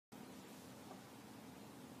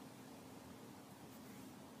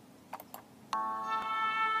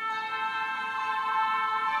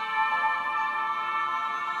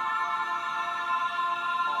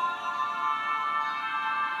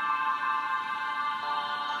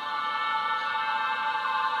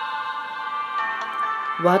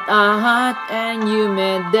What a hot and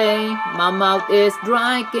humid day. My mouth is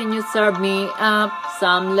dry, can you serve me up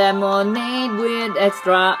some lemonade with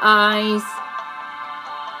extra ice?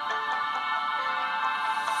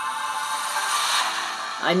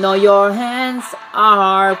 I know your hands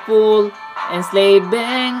are full and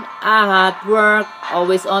slaving at work,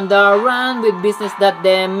 always on the run with business that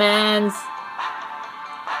demands.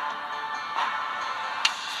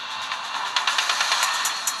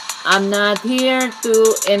 I'm not here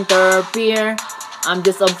to interfere, I'm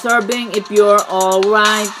just observing if you're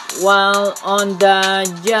alright while on the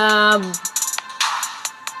job.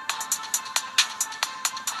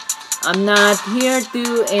 I'm not here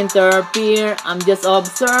to interfere, I'm just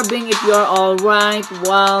observing if you're alright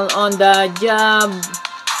while on the job.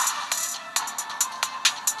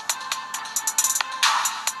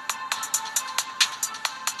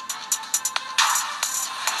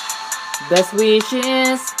 Best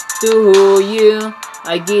wishes to you,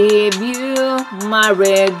 I give you my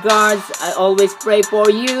regards. I always pray for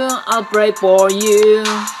you, I'll pray for you.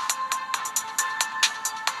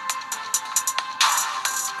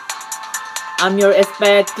 I'm your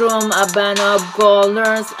spectrum, a band of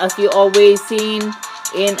colors, as you always seen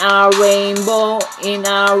in our rainbow, in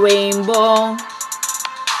our rainbow.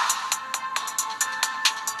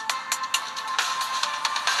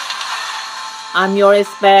 I'm your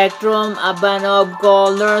spectrum, a band of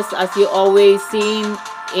colors, as you always seen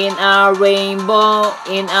in our rainbow,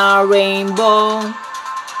 in our rainbow.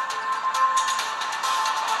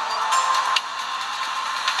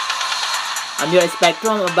 I'm your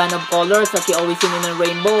spectrum, a band of colors, as you always seen in a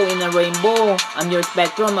rainbow, in a rainbow. I'm your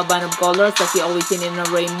spectrum, a band of colors, as you always seen in a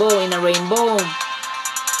rainbow, in a rainbow.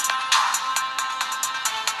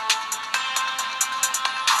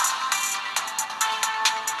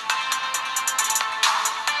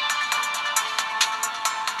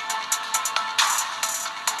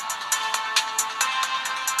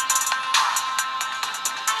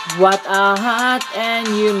 What a hot and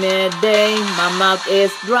humid day. My mouth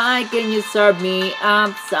is dry, can you serve me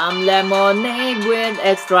up some lemonade with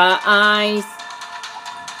extra ice?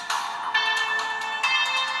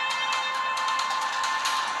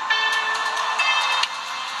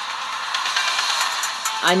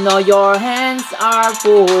 I know your hands are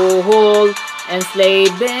full and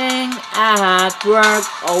slaving at work,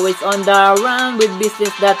 always on the run with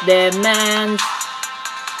business that demands.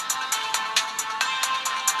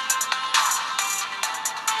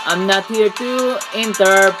 I'm not here to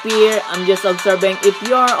interfere, I'm just observing if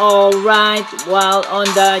you're alright while on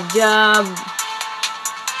the job.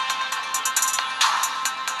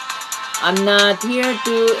 I'm not here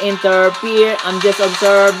to interfere, I'm just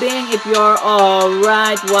observing if you're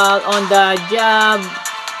alright while on the job.